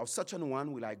 Of such an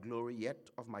one will I glory, yet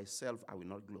of myself I will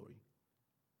not glory,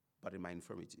 but in my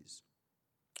infirmities.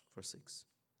 Verse 6.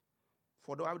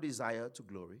 For though I desire to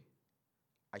glory,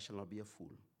 I shall not be a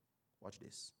fool. Watch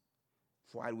this.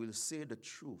 For I will say the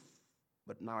truth,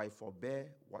 but now I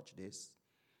forbear, watch this,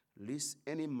 lest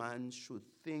any man should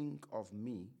think of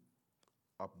me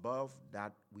above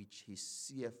that which he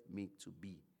seeth me to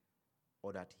be,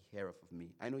 or that he heareth of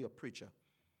me. I know your preacher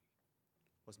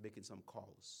was making some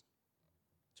calls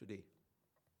today,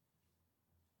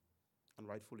 and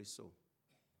rightfully so,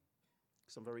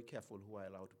 because I'm very careful who I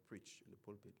allow to preach in the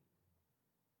pulpit.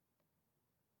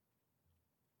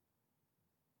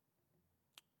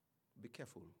 Be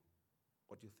careful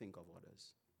what you think of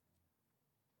others.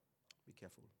 Be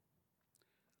careful.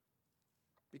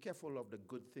 Be careful of the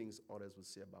good things others will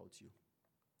say about you.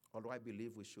 Although I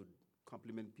believe we should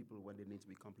compliment people when they need to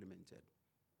be complimented.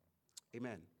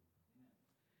 Amen.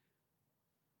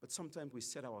 But sometimes we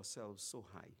set ourselves so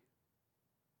high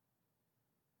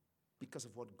because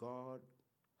of what God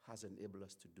has enabled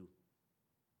us to do.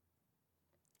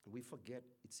 And we forget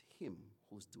it's Him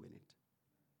who's doing it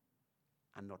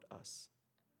and not us.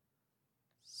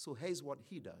 So here's what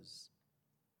He does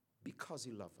because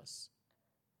He loves us.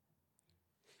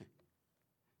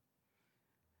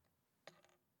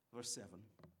 Verse 7.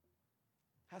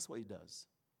 That's what He does.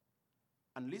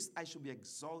 And lest I should be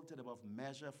exalted above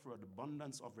measure for the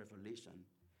abundance of revelation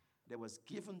that was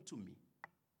given to me.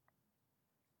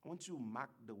 I want you to mark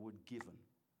the word given.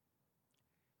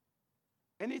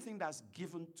 Anything that's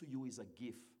given to you is a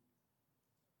gift.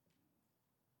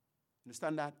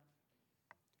 Understand that?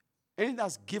 Anything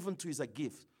that's given to you is a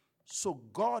gift. So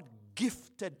God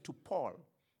gifted to Paul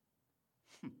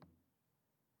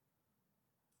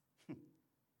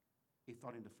a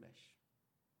thorn in the flesh.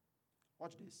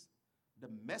 Watch this. The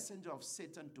messenger of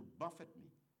Satan to buffet me.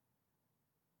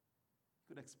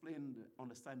 You could explain the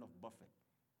understanding of buffet.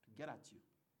 To get at you.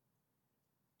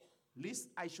 lest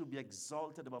I should be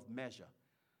exalted above measure,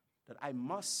 that I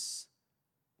must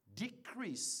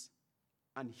decrease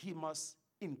and he must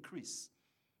increase.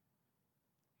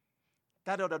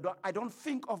 That I don't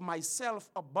think of myself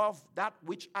above that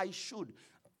which I should.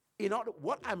 In order,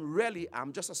 what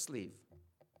I'm just a slave.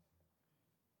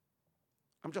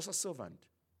 I'm just a servant.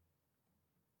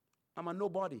 I'm a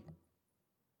nobody.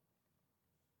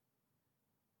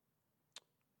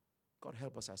 God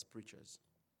help us as preachers,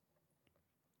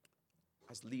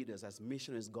 as leaders, as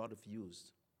missionaries God have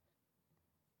used.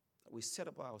 We set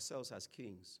up ourselves as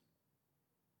kings.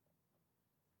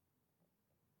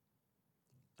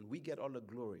 And we get all the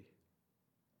glory.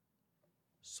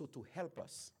 So to help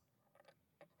us,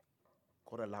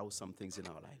 God allows some things in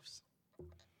our lives.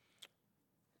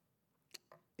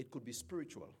 It could be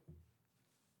spiritual.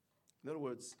 In other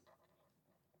words,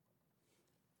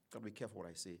 gotta be careful what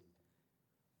I say,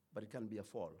 but it can be a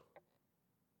fall.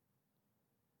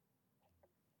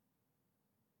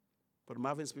 But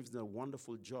Marvin Smith did a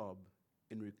wonderful job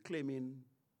in reclaiming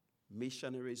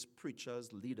missionaries,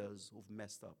 preachers, leaders who've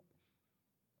messed up.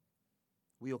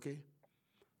 We okay?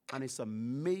 And it's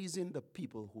amazing the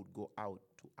people who'd go out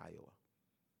to Iowa.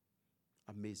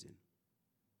 Amazing.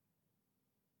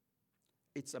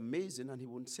 It's amazing, and he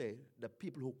wouldn't say, the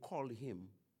people who called him,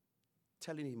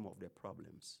 telling him of their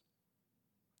problems.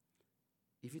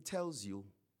 If he tells you,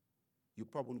 you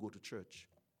probably won't go to church.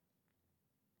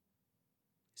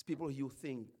 It's people you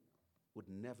think would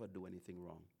never do anything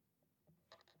wrong.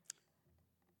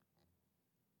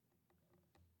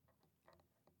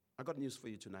 I got news for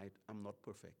you tonight. I'm not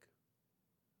perfect.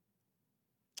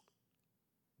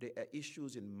 There are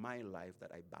issues in my life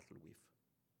that I battle with.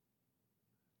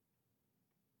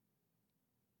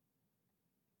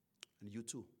 And you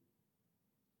too.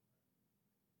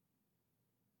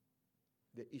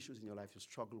 There are issues in your life you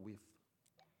struggle with.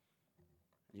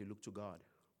 And you look to God.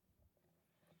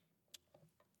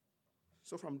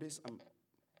 So from this,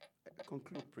 I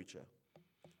conclude, preacher.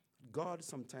 God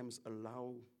sometimes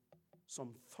allows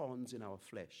some thorns in our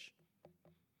flesh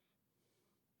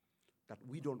that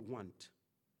we don't want.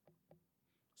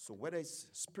 So whether it's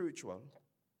spiritual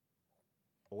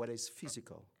or whether it's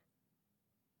physical,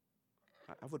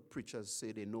 I've heard preachers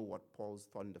say they know what Paul's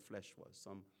thorn in the flesh was.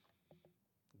 Some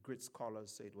great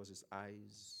scholars say it was his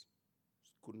eyes,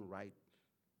 couldn't write.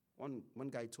 One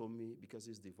guy told me because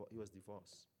he was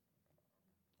divorced.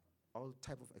 All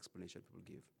type of explanation people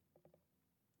give.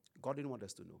 God didn't want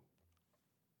us to know.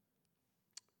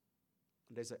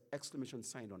 And there's an exclamation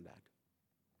sign on that.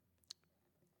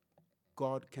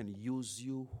 God can use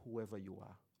you whoever you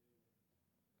are.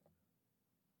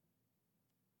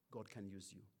 God can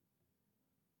use you.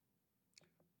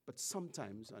 But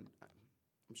sometimes, and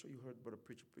I'm sure you heard Brother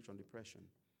preach on depression,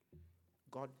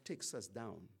 God takes us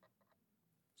down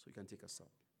so he can take us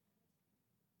up.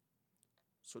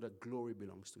 So that glory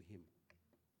belongs to him.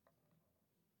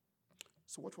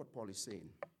 So watch what Paul is saying.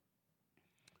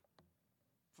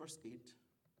 Verse 8,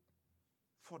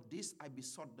 for this I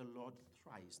besought the Lord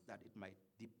thrice that it might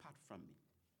depart from me.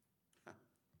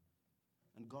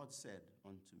 And God said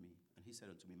unto me, and he said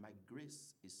unto me, my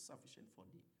grace is sufficient for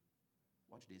thee.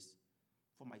 Watch this.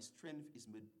 For my strength is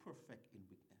made perfect in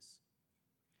weakness.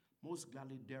 Most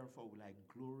gladly, therefore, will I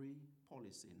glory, Paul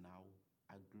is saying now,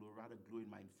 I rather glory in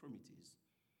my infirmities,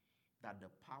 that the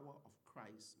power of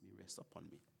Christ may rest upon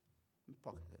me.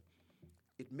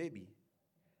 It may be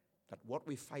that what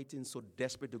we're fighting so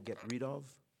desperate to get rid of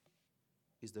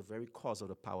is the very cause of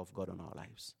the power of God on our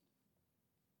lives.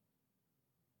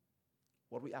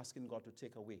 What we're asking God to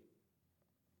take away,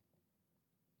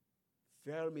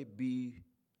 very may be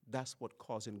that's what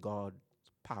causing God's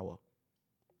power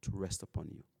to rest upon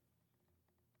you.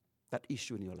 That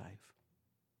issue in your life.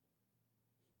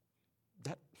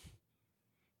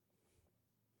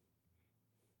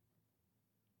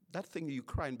 That thing you're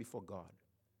crying before God,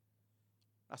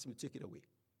 ask him to take it away.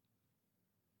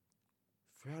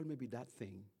 Well, maybe that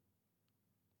thing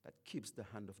that keeps the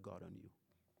hand of God on you,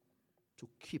 to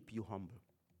keep you humble,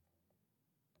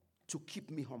 to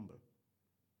keep me humble.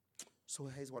 So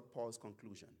here's what Paul's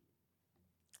conclusion.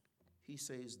 He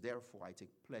says, therefore, I take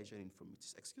pleasure in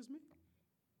infirmities. Excuse me?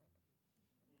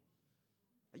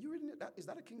 Are you reading it? Is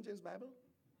that a King James Bible?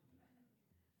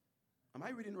 Am I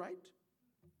reading right?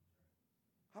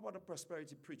 How about the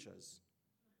prosperity preachers?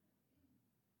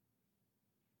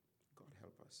 God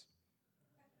help us.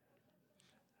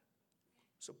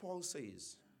 So Paul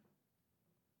says,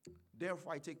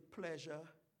 therefore I take pleasure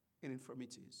in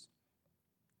infirmities.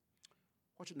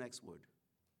 What's the next word?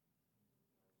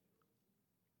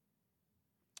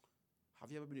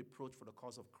 Have you ever been approached for the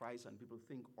cause of Christ and people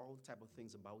think all type of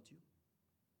things about you?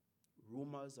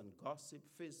 rumors and gossip,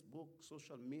 Facebook,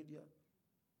 social media.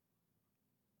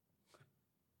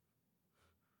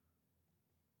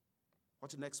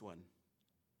 What's the next one?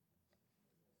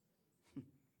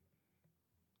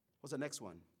 What's the next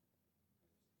one?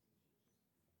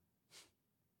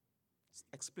 It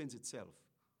explains itself.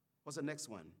 What's the next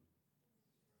one?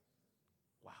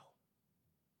 Wow.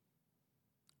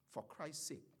 For Christ's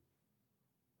sake,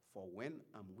 for when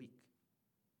I'm weak,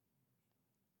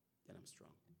 then I'm strong.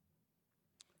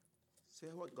 See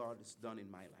what God has done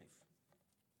in my life.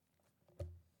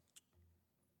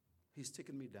 He's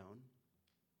taken me down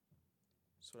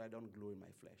so that I don't glory in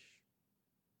my flesh.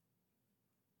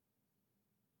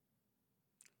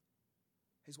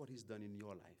 Here's what he's done in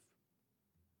your life.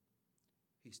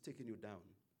 He's taken you down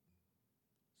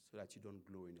so that you don't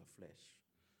glory in your flesh.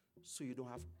 So you don't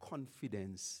have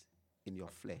confidence in your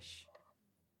flesh.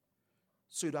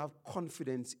 So you don't have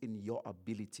confidence in your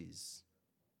abilities.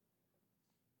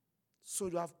 So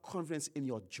you have confidence in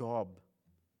your job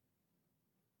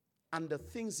and the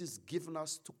things he's given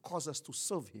us to cause us to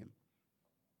serve him.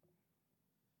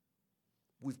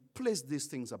 We've placed these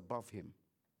things above him.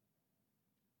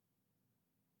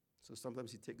 So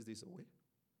sometimes he takes this away.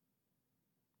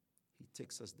 He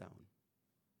takes us down.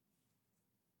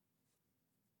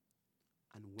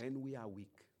 And when we are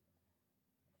weak,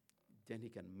 then he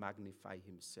can magnify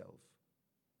himself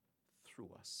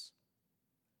through us.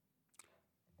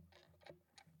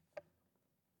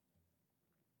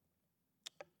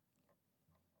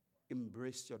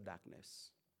 Embrace your darkness.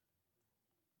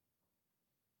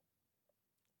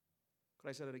 Could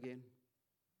I say that again?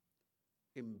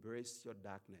 Embrace your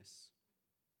darkness.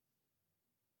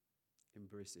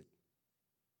 Embrace it.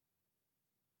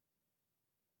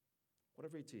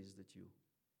 Whatever it is that you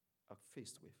are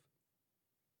faced with,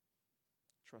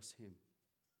 trust him.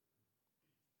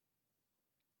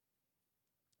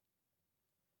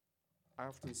 I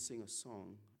often sing a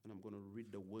song, and I'm going to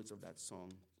read the words of that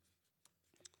song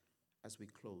as we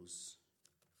close.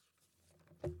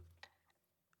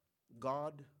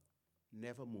 God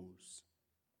never moves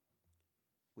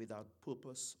without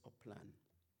purpose or plan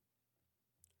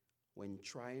when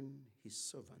trying his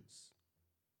servants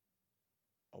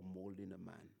or molding a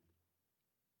man.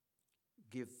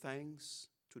 Give thanks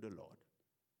to the Lord.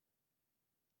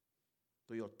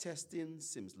 Though your testing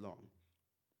seems long,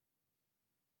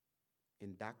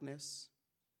 in darkness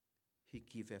he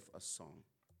giveth a song.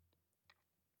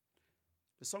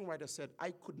 The songwriter said,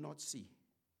 I could not see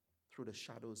through the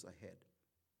shadows ahead,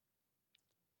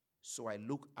 so I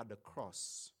look at the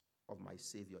cross of my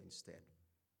Savior instead.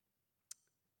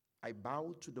 I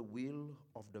bowed to the will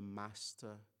of the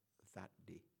Master that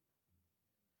day.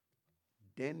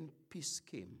 Then peace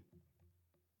came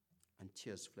and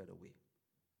tears fled away.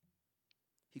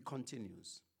 He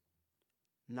continues,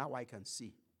 now I can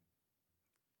see.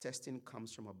 Testing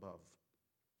comes from above.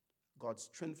 God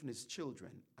strengthens his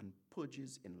children and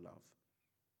purges in love.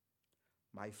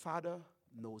 My Father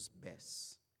knows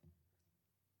best,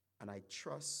 and I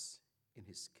trust in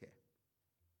his care.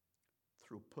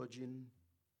 Through purging,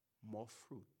 more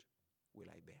fruit will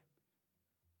I bear.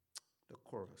 The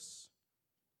chorus,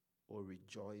 oh,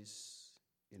 rejoice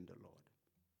in the Lord.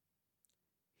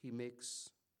 He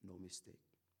makes no mistake.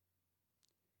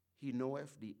 He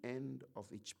knoweth the end of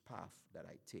each path that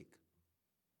I take.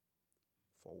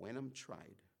 For when I'm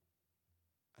tried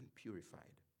and purified,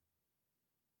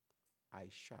 I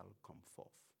shall come forth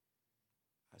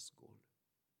as gold.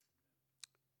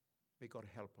 May God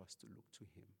help us to look to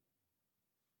him.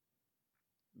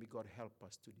 May God help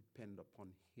us to depend upon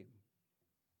him.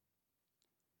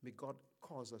 May God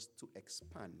cause us to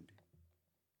expand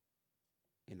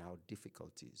in our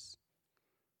difficulties.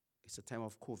 It's a time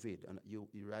of COVID, and you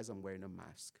realize I'm wearing a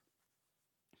mask.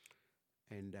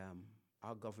 And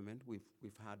our government, we've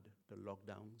had the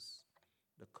lockdowns,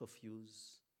 the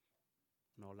curfews,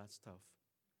 and all that stuff.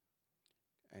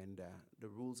 And the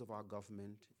rules of our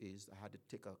government is I had to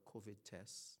take a COVID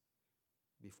test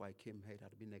before I came here. It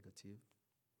had to be negative.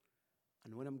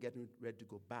 And when I'm getting ready to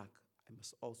go back, I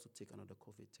must also take another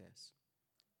COVID test.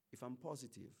 If I'm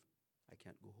positive, I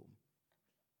can't go home.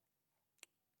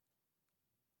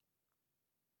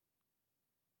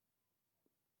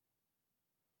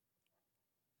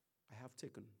 I have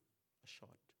taken a shot.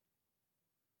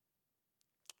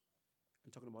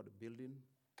 I'm talking about the building.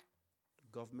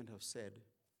 The government have said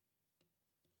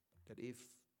that if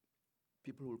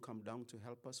people will come down to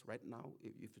help us right now,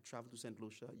 if you travel to St.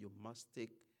 Lucia, you must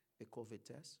take a COVID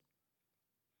test.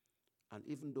 And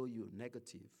even though you're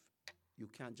negative, you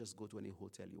can't just go to any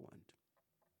hotel you want.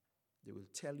 They will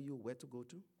tell you where to go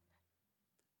to.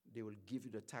 They will give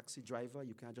you the taxi driver.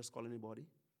 You can't just call anybody.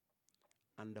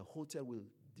 and the hotel will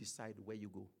decide where you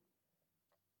go.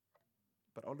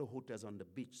 But all the hotels on the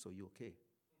beach, so you're okay.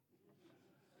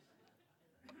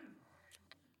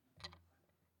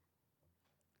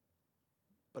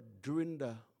 But during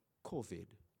the COVID,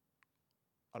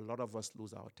 a lot of us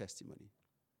lose our testimony.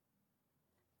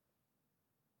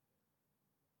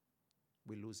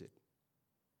 We lose it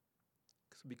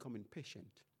because we become impatient.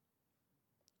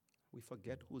 We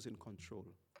forget who's in control.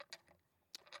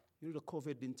 You know, the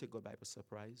COVID didn't take God by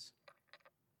surprise.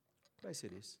 But I say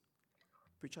this,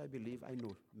 which I believe, I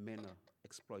know men are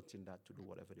exploiting that to do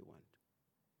whatever they want.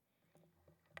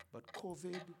 But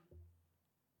COVID,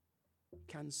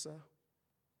 cancer,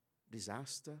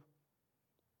 disaster,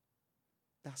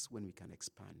 that's when we can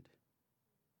expand.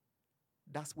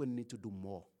 That's when we need to do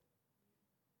more.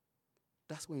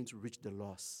 That's when we need to reach the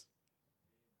lost.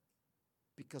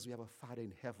 Because we have a Father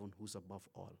in heaven who's above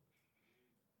all.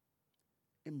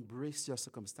 Embrace your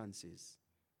circumstances.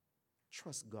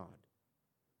 Trust God.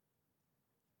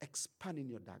 Expand in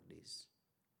your dark days.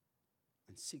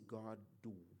 And see God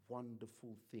do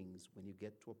wonderful things when you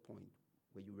get to a point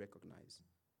where you recognize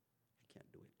you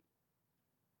can't do it.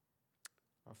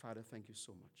 Our Father, thank you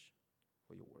so much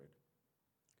for your word.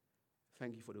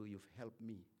 Thank you for the way you've helped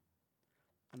me.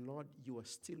 And Lord, you are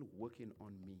still working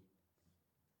on me.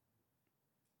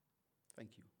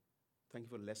 Thank you. Thank you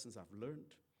for the lessons I've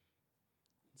learned.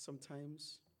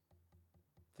 Sometimes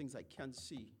things I can't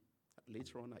see,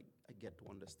 later on I get to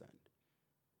understand.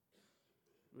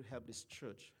 We help this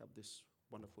church, help this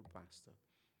wonderful pastor.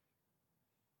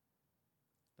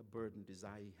 The burden,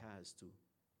 desire he has to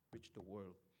reach the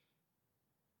world.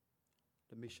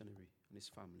 The missionary and his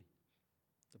family.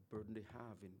 The burden they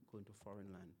have in going to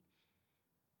foreign land.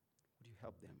 Would you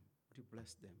help them? Would you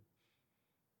bless them?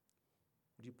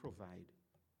 Would you provide?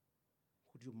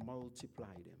 Would you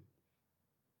multiply them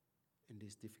in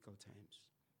these difficult times?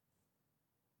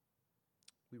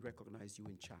 We recognize you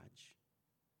in charge,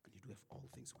 and you do have all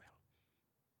things well.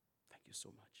 Thank you so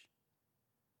much.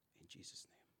 In Jesus'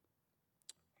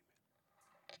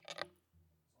 name, amen.